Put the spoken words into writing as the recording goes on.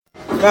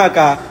Ven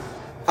acá.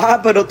 Ah,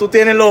 pero tú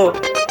tienes los...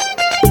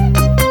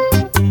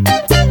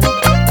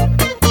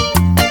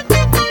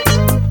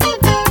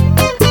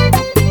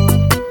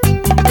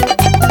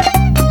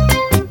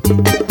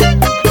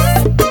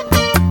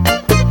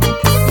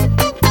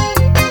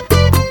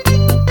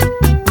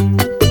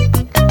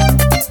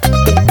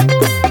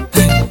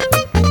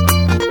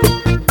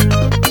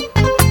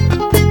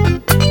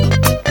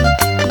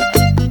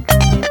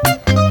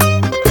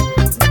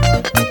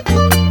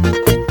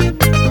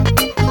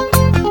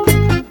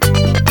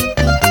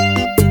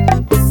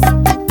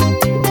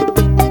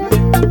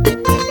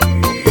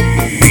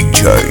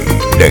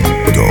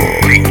 Lento.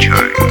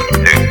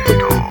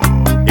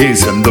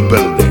 Is in the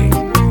building.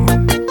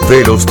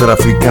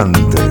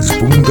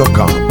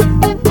 Velostraficantes.com.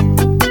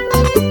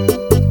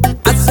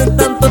 Hace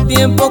tanto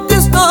tiempo que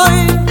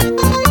estoy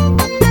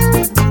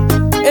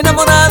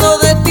enamorado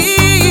de ti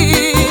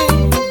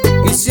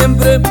y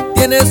siempre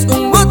tienes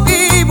un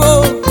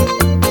motivo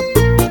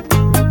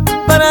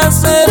para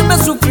hacerme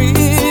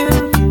sufrir.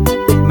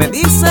 Me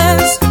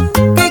dices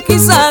que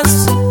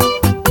quizás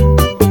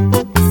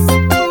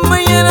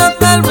mañana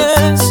tal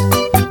vez,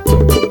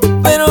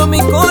 pero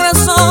mi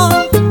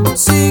corazón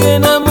sigue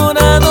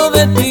enamorado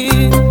de ti.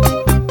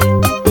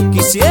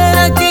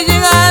 Quisiera que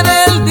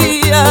llegara el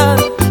día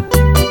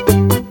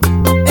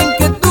en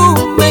que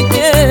tú me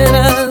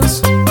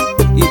quieras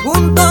y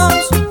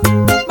juntos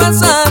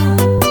pasar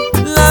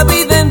la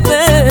vida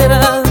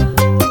entera,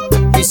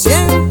 y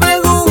siempre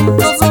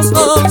juntos los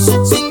dos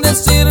sin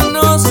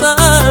decirnos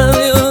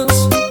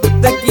adiós.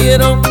 Te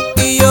quiero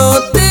y yo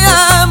te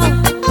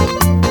amo,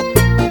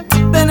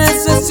 te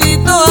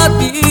necesito a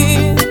ti.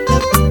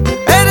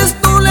 Eres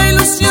tú la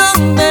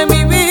ilusión de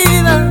mi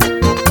vida,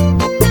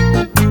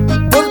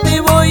 por ti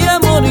voy a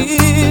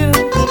morir.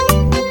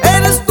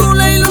 Eres tú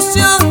la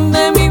ilusión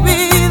de mi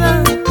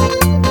vida,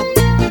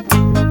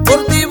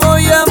 por ti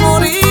voy a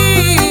morir.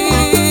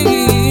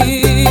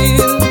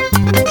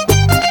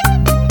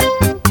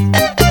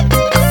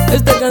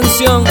 Esta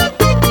canción,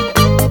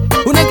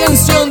 una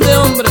canción de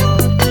hombre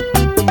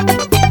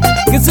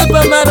que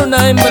sepa amar a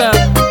una hembra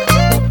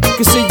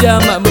que se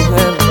llama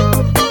mujer.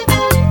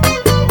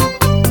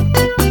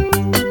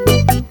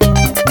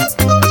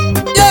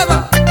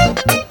 ¡Lleva!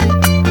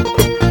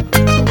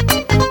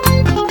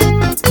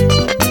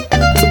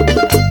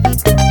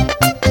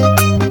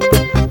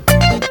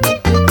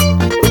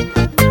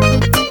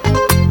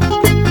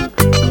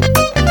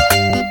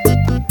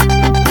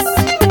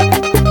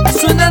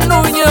 Suena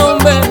nuña,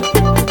 hombre.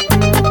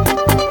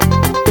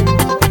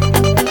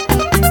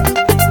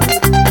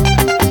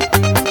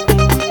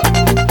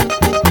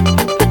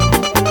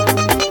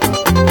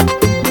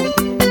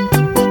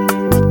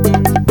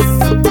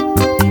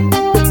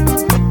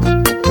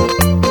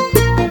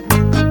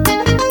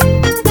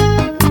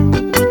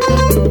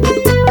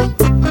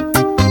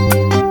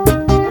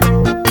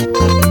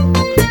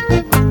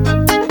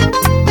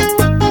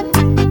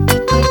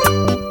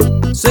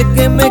 Sé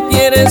que me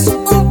quieres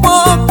un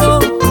poco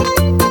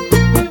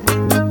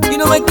y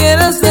no me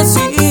quieres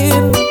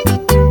decir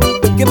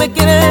que me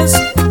quieres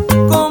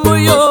como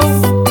yo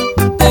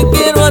te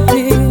quiero a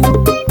ti.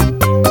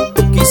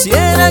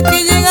 Quisiera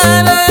que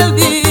llegara el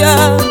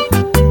día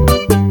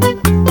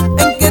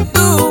en que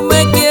tú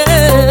me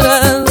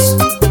quieras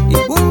y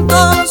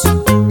juntos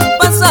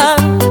pasar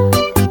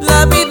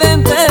la vida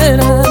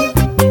entera,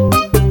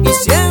 y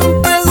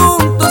siempre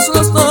juntos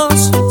los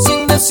dos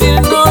sin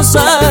decirnos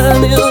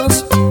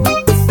adiós.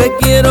 Te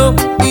quiero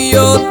y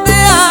yo te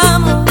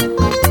amo,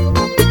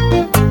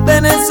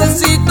 te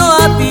necesito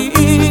a ti.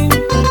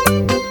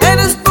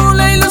 Eres tú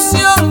la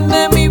ilusión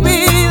de mi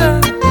vida,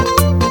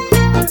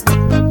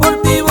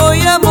 por ti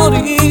voy a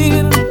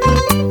morir.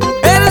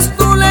 Eres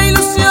tú la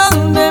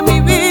ilusión de mi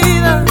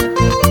vida,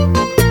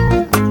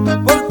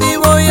 por ti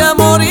voy a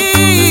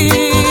morir.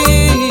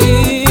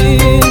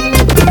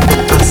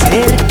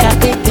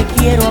 Acércate que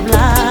quiero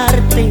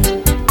hablarte,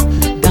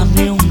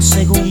 dame un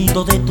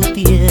segundo de tu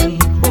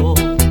tiempo.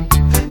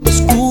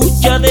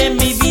 Escucha de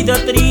mi vida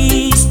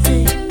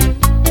triste,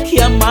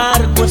 que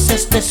amargo es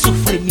este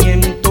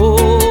sufrimiento.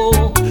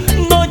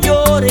 No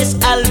llores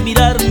al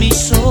mirar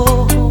mis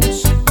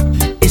ojos,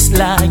 es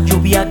la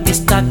lluvia que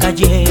está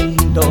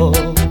cayendo.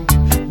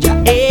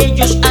 Ya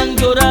ellos han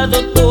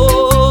llorado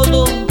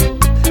todo,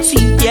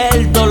 sin ti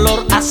el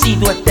dolor ha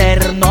sido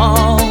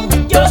eterno.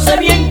 Yo sé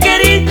bien que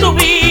herí tu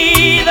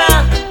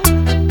vida,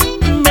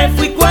 me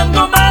fui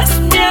cuando más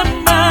me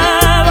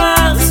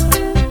amabas.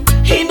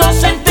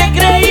 Inocente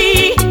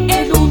creí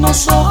en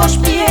unos ojos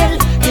piel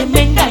que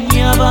me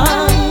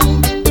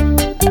engañaban.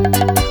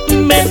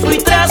 Me fui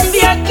tras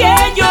de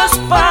aquellos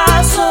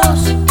pasos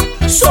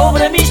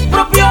sobre mis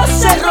propios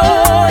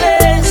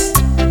errores,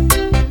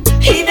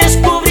 y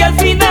descubrí al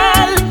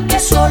final que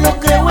solo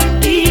creo en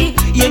ti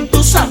y en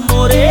tus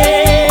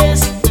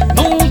amores.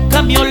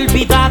 Nunca me he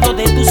olvidado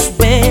de tus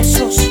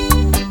besos,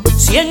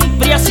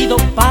 siempre has sido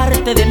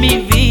parte de mi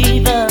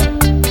vida.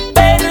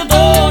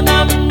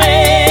 Perdóname,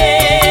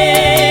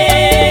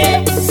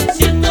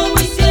 siento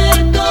muy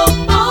cierto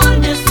por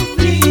mi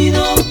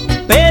sufrido,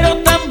 pero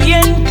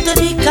también te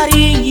di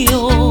cariño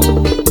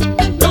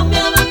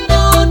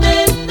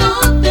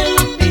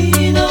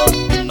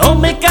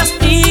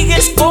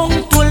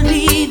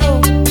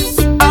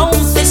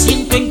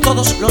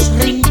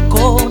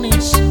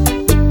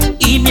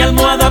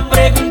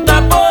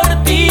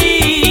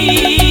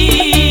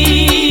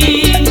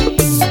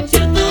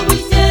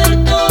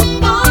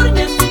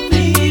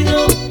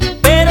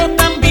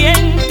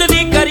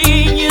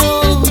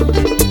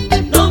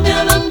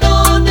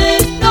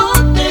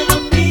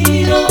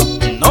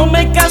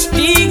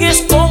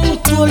castigues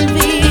con tu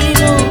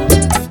olvido.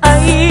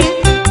 Ay,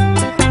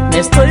 me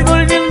estoy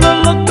volviendo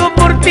loco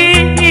por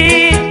ti.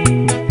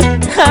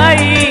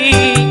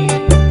 Ay,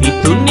 y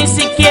tú ni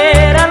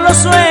siquiera lo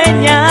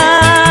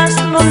sueñas.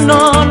 No,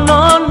 no,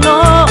 no,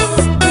 no,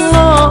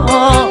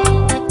 no.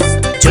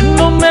 Yo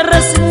no me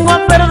resigno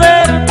a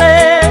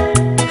perderte.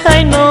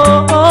 Ay,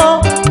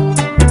 no,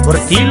 por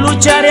ti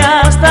lucharé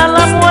hasta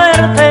la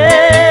muerte.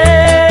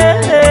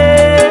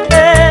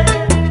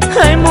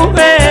 Ay,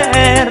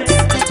 mujer,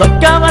 tú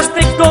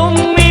acabaste con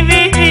mi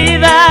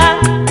vida.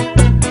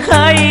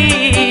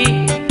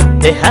 Ay,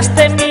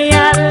 dejaste mi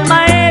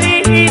alma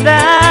herida.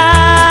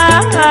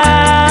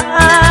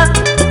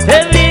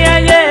 Te vi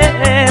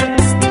ayer,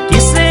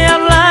 quise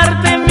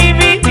hablarte mi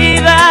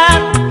vida,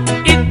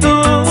 y tú,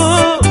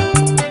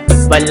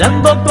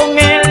 bailando con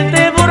él,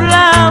 te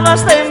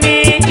burlabas de mí.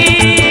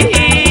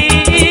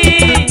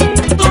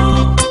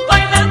 Tú,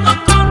 bailando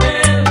con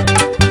él,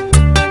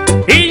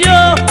 y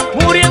yo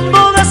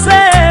muriendo de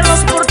celos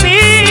por ti.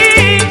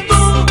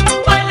 Tú,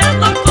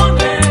 bailando con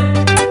él,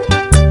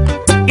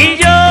 y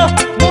yo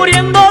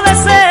muriendo de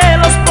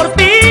celos por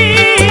ti.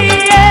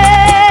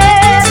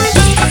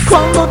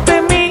 Cuando te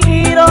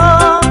miro,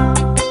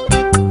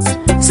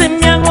 se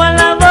me agua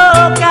la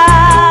boca,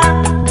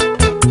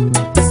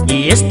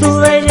 y es tu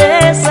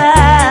belleza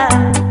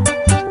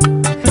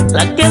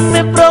la que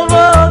me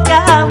provoca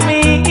a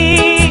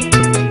mí.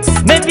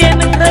 Me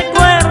vienen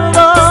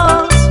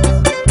recuerdos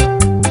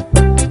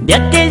de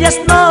aquellas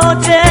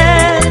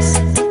noches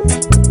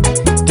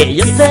que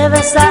yo te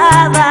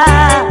besaba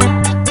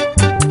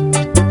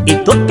y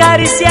tú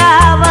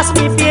acariciabas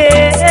mi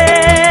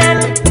piel.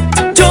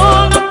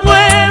 Yo no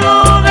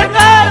puedo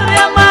dejar de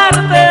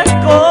amarte,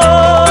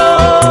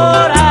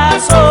 corazón.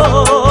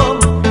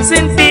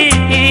 Sin ti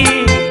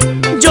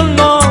yo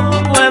no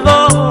puedo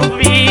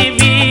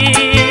vivir.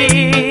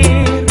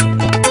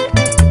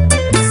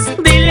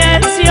 Dile a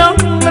ese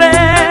hombre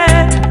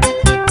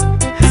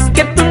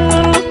que tú no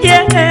lo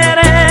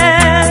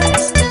quieres.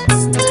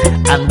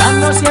 Anda,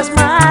 no seas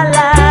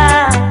mala.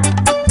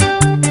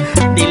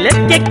 Dile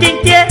que quien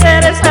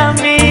quieres a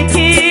mí.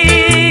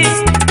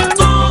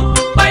 Tú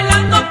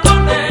bailando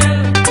con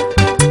él,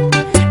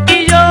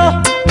 y yo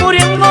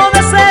muriendo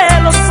de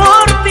celos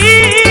por ti.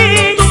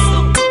 Tú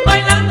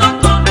bailando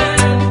con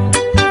él,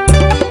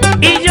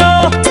 y yo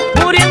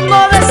muriendo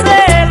de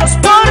celos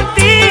por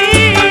ti.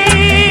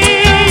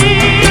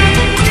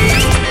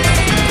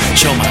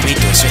 Yo,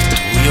 mamito, eso es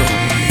tuyo.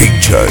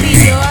 DJ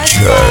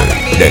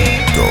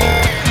Lento.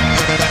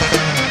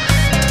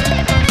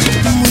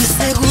 Muy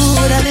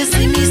segura de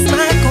sí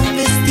misma, con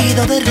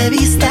vestido de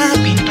revista,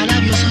 pinta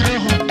labios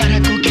rojos para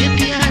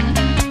coquetear.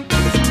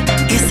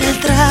 Es el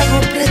trago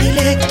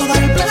predilecto,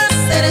 dar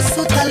placer es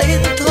su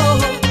talento,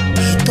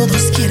 y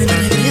todos quieren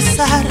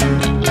regresar.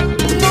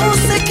 No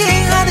se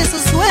queja de su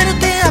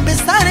suerte, a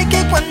pesar de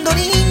que cuando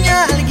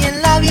niña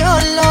alguien la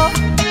violó.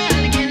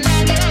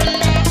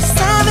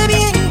 Sabe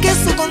bien que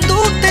su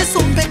conducta es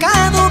un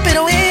pecado,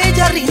 pero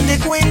ella rinde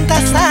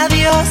cuentas a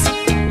Dios.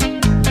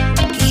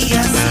 Y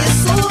así es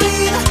su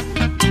vida,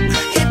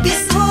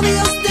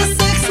 episodios de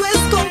sexo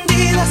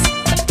escondidas,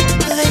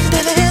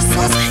 de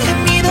besos,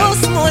 gemidos,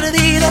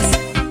 mordidas.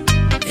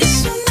 Es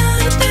un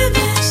arte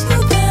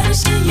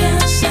desnudarse y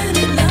hacer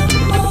el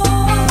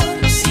amor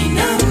sin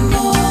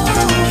amor.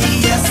 Y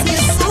así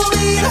es su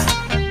vida,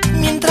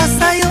 mientras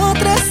hay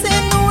otras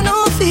en una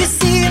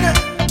oficina.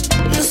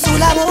 Su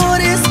labor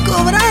es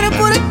cobrar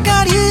por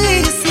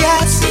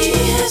caricias. Si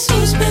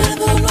Jesús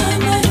perdonó a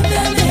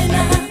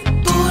Magdalena,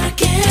 ¿por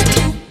qué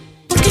tú?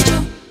 Porque yo.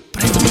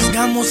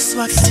 Prejuzgamos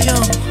su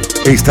acción.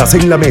 Estás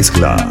en la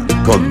mezcla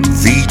con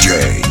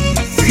DJ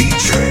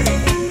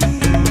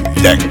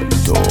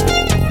Lento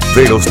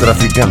de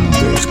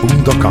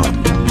lostraficantes.com.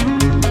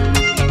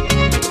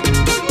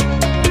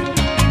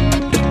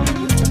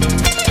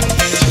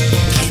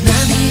 Que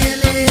nadie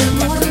le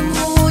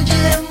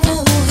murmulle,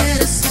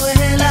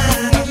 mujerzuela.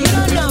 You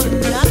don't know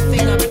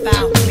nothing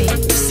about me.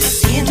 Se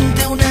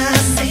siente una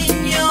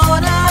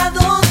señora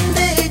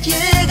donde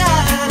llega.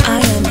 I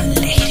am a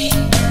lady.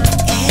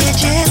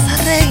 Ella es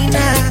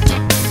reina,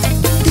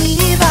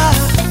 diva,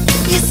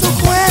 y su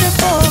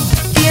cuerpo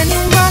tiene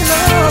un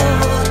valor.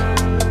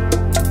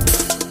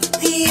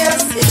 Y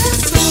así es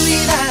su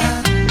vida,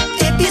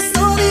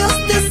 episodios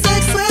de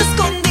sexo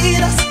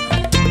escondidas,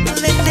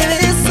 de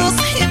besos,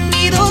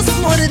 gemidos,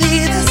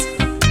 mordidas.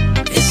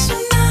 Es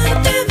un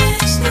arte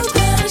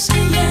desnudarse y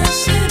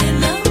hacer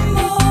el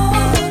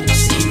amor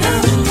sin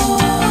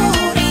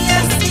amor. Y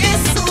así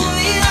es su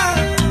vida,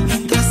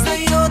 mientras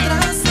hay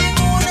otras en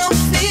una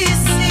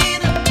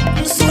oficina.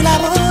 Su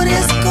labor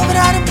es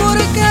cobrar por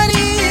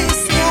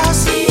caricias.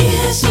 Si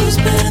Jesús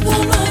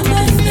perdonó a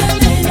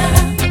Magdalena,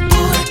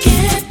 ¿por qué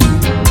tú?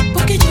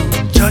 Porque yo.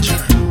 Judge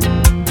her,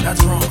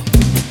 that's wrong.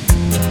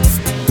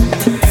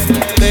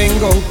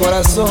 Tengo un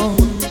corazón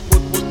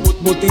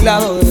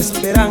mutilado de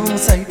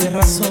esperanza y de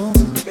razón.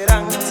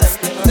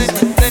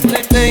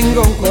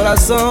 Tengo un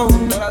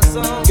corazón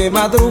que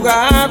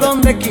madruga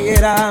donde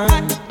quiera.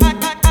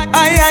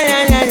 Ay, ay,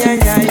 ay, ay, ay,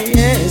 ay,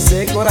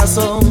 ese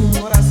corazón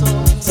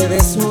se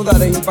desnuda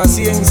de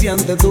impaciencia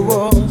ante tu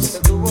voz.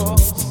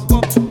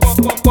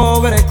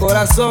 Pobre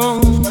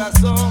corazón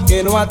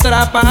que no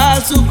atrapa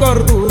su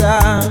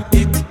cordura.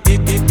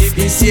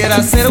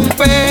 Quisiera ser un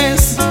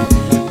pez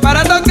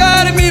para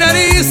tocar mi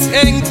nariz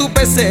en tu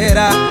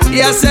pecera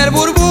y hacer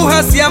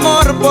burbujas de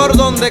amor por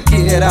donde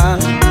quiera.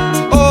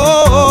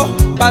 Oh,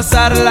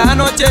 pasar la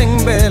noche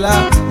en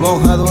vela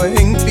mojado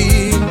en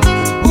ti.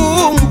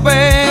 Un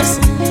pez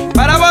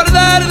para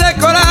bordar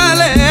de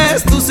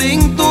corales tu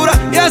cintura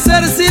y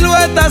hacer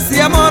siluetas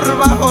de amor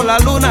bajo la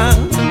luna.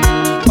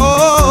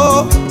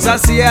 Oh,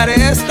 saciar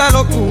esta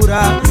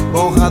locura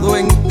mojado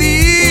en ti.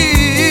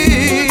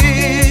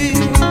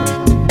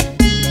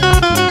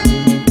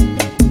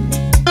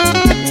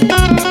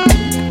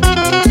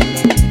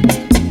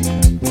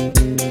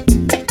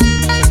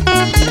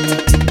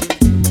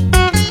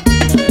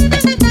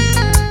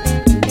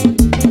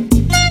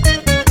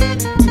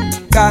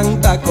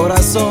 Canta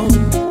corazón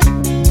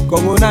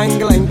como un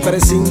ancla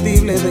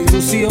imprescindible de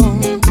ilusión.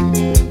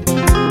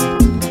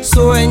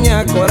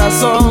 Sueña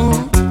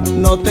corazón,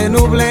 no te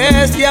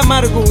nubles de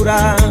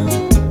amargura.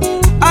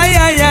 Ay,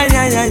 ay, ay,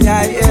 ay, ay,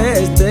 ay,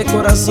 este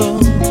corazón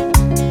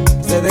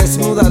se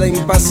desnuda de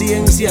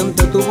impaciencia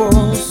ante tu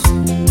voz.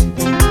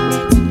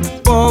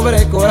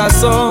 Pobre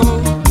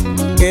corazón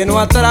que no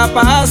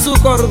atrapa su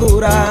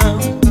cordura.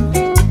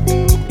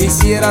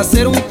 Quisiera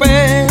ser un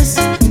pez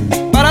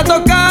para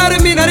tocar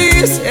mi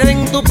nariz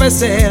en tu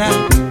pecera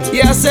y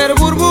hacer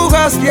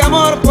burbujas de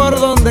amor por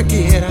donde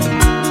quiera.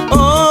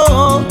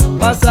 Oh,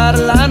 pasar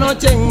la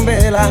noche en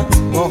vela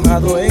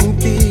mojado en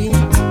ti.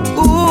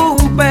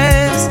 Un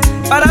pez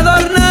para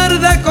adornar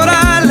de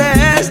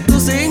corales tu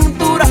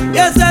cintura y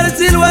hacer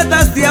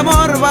siluetas de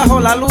amor bajo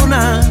la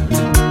luna.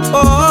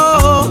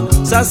 Oh,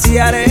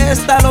 saciar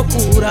esta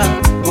locura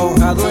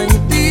mojado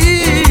en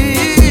ti.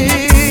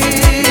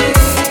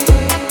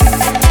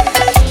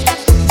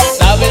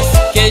 Sabes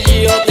que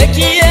yo te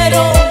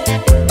quiero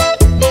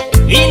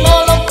y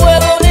no lo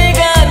puedo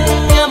negar,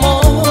 mi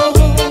amor.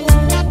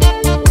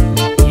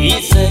 Y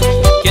sé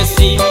que es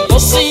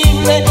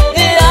imposible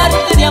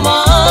dejarte de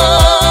amar.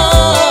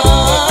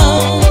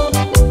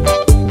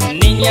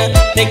 Niña,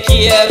 te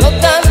quiero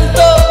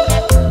tanto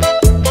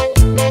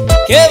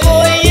que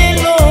voy a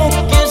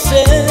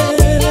enloquecer,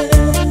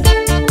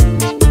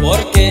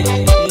 porque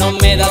no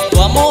me das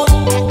tu amor,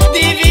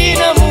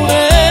 divina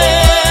mujer.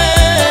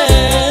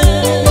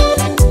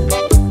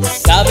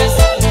 Sabes,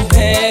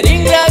 mujer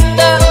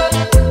ingrata,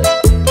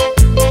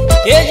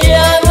 que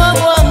ya no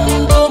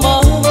aguanto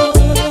más.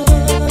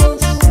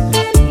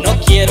 No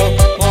quiero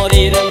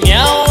morirme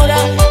ahora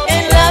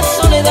en la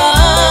soledad.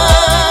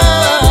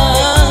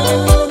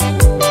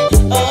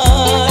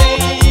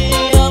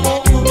 Ay,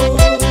 amor,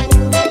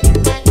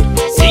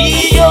 si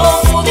yo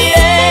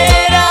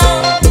pudiera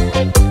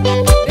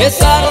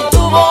besar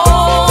tu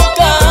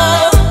boca,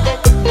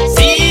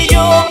 si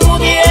yo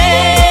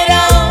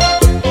pudiera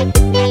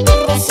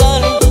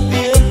rozar tu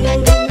piel,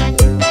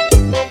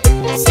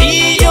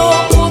 si yo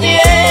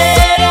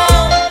pudiera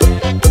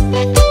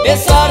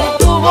besar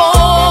tu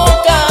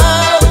boca,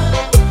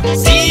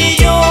 si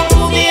yo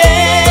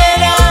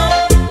pudiera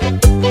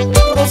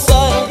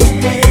rozar tu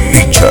piel.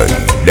 DJ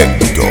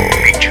Lento.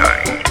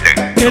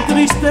 Qué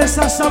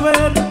tristeza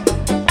saber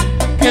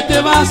que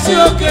te vas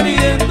yo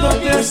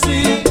queriéndote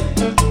así.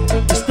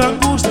 Esta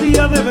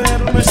angustia de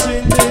verme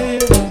sin ti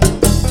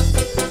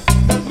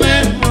me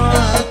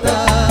mata.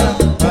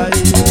 Ay,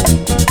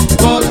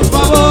 por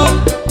favor,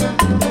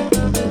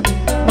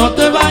 no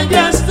te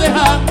vayas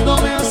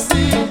dejándome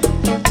así.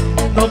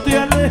 No te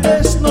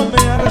alejes, no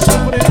me hagas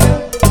sufrir.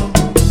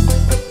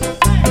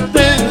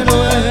 Te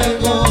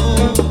ruego.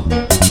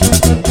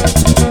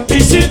 Y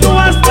si tú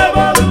has de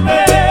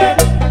volver,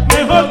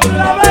 mejor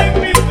clava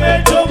en mi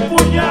pecho un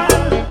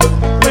puñal,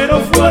 pero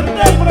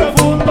fuerte y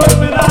profundo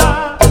me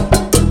da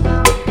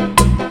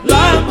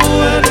la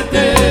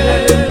muerte.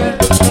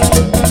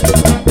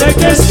 ¿De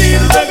qué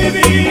sirve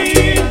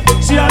vivir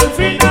si al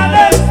final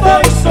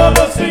estoy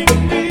solo sin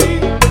ti?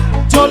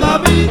 Yo la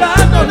vida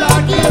no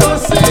la quiero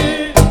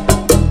así.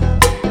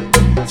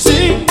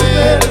 Si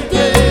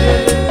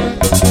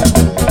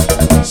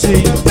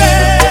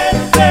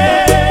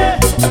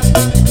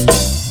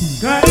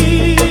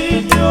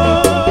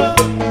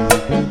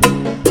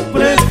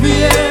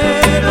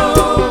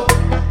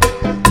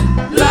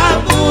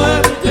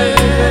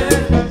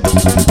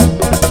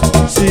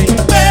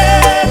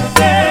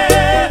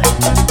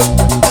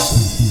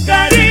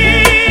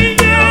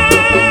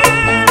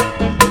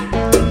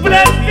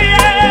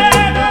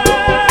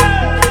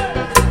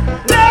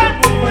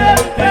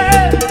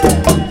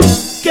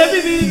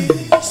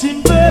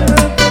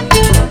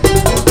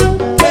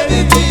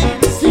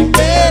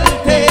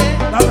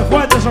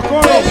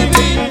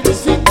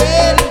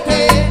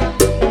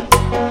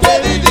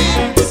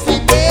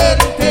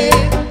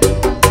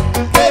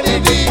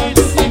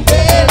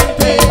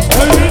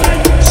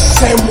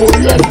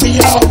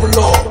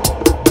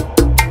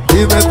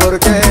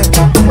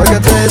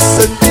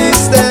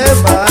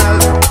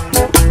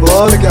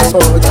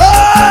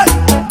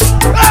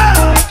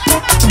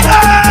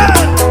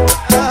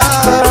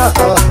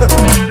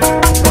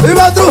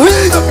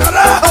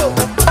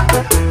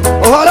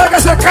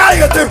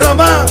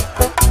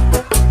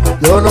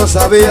no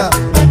sabía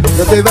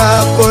que te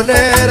iba a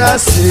poner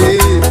así,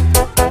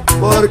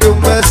 porque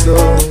un beso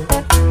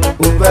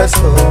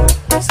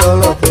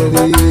solo te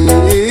di,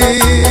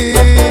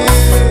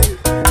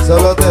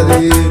 solo te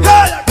di.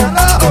 ¡Calla,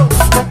 carajo!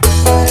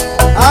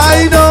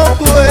 Ay, no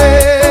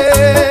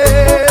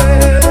fue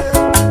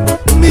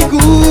mi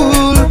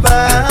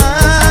culpa.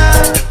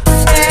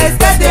 Es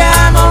que te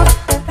amo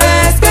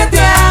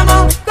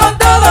con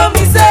todo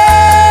mi ser.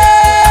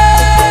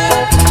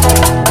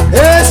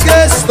 Es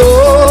que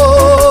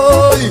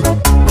estoy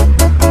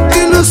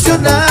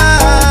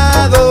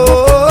ilusionado,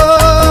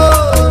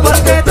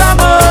 Porque tu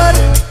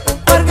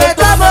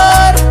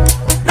amor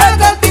lo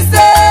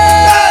conquisté.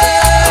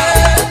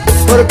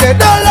 porque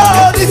no lo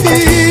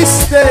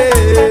dijiste,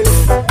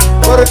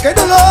 porque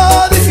no lo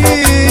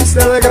dijiste,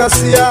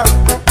 desgracia,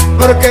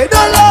 porque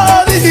no lo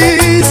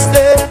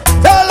dijiste.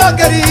 Solo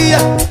quería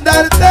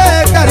darte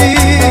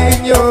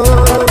cariño,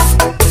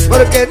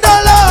 porque no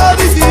lo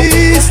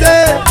dijiste,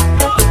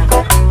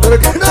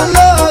 porque no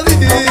lo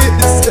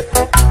dijiste,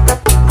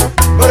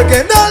 porque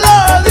no lo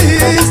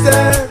dijiste,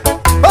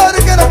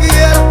 porque no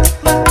quiero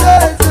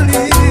matar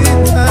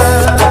solita.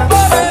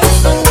 Por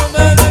eso no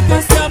me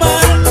dejes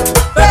amar.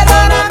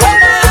 Perdóname,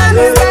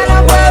 mami, que no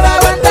puedo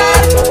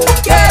aguantar.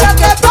 Quiero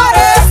que por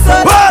eso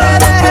no me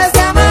dejes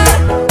de amar.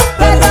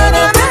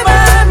 Perdóname,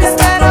 mami,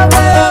 que no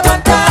puedo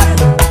aguantar.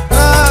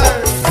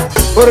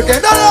 Porque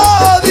no lo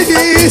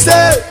dijiste,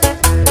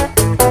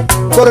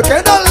 porque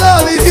no lo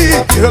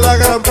dijiste, hijo de la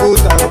gran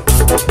puta,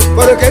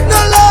 porque no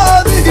lo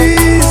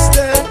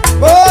dijiste,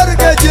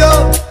 porque yo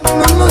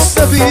no lo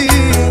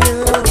sabía,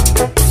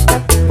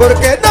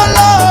 porque no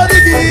lo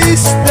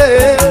dijiste,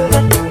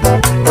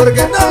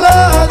 porque no lo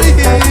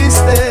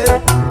dijiste,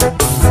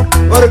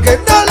 porque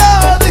no lo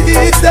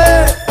dijiste,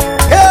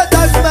 que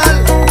tan mal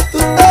tú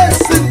te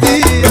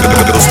sentías.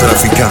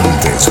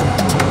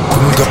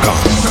 Lostraficantes.com.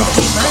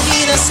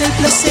 Imaginas el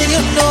placer y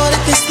honor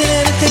que es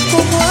tenerte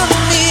como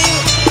amigo.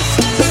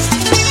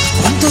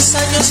 Cuántos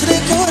años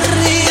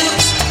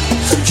recorridos.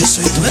 Yo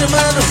soy tu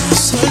hermano, un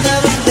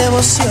soldado en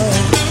devoción.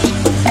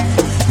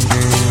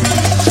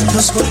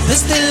 Los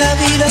golpes de la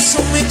vida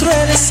son muy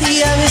crueles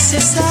y a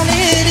veces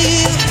sale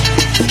herido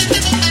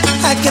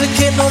aquel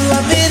que no lo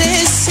ha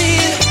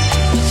merecido.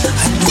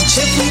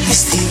 Anoche fui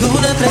testigo de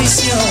una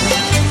traición.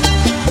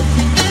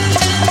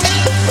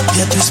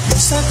 Vi a tu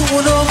esposa como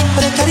un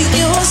hombre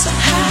cariñoso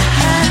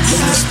y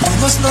los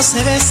primos no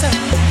se besan.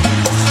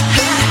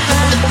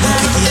 Lo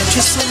que te ha hecho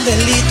es un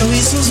delito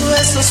y sus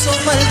besos son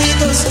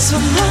malditos. Eso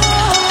no.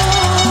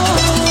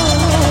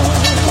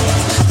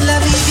 La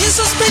vi bien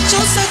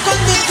sospechosa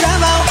cuando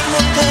entraba a un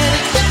motel,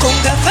 con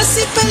gafas y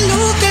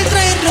peluca, el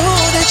traerlo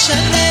de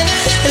Chanel.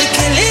 El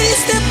que le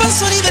diste para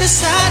su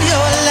aniversario,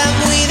 la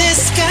muy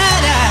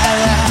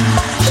descarada.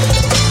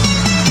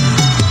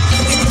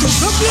 En tu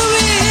propio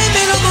BM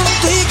lo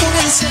montó y con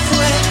él se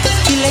fue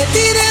y le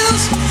tiré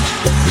dos.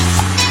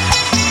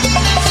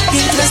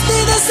 Mientras te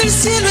das el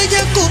cielo,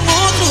 ella con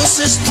otros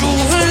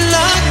estuvo en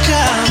la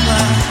cama.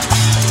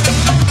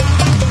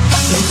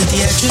 Lo que te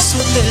ha hecho es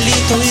un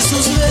delito y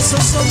sus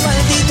besos son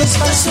malditos,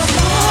 falso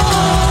amor.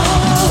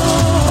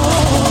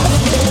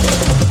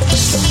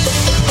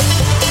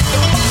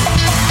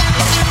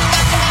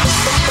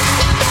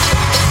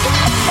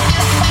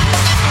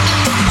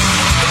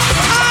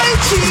 ¡Ay,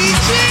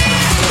 chichi!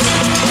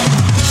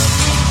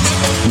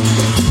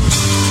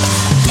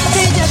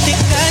 Ella te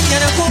engaña,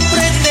 no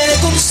comprende el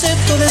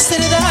concepto de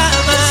ser dama.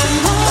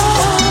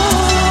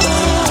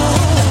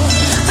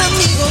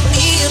 Amigo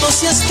mío, no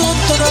seas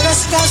tonto, no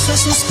hagas caso a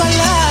sus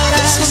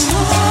palabras.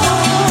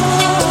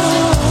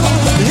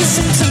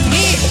 Listen to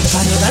me.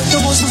 Valorar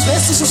como sus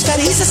besos, sus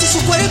caricias y su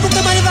cuerpo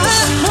que malva.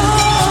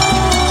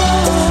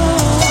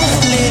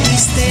 Le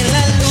diste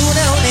la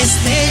luna a una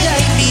estrella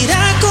y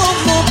mira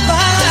cómo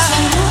paga.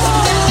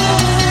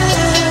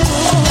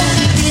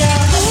 Y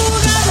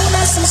ahora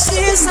una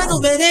suciedad no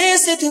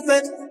merece tu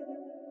perdón.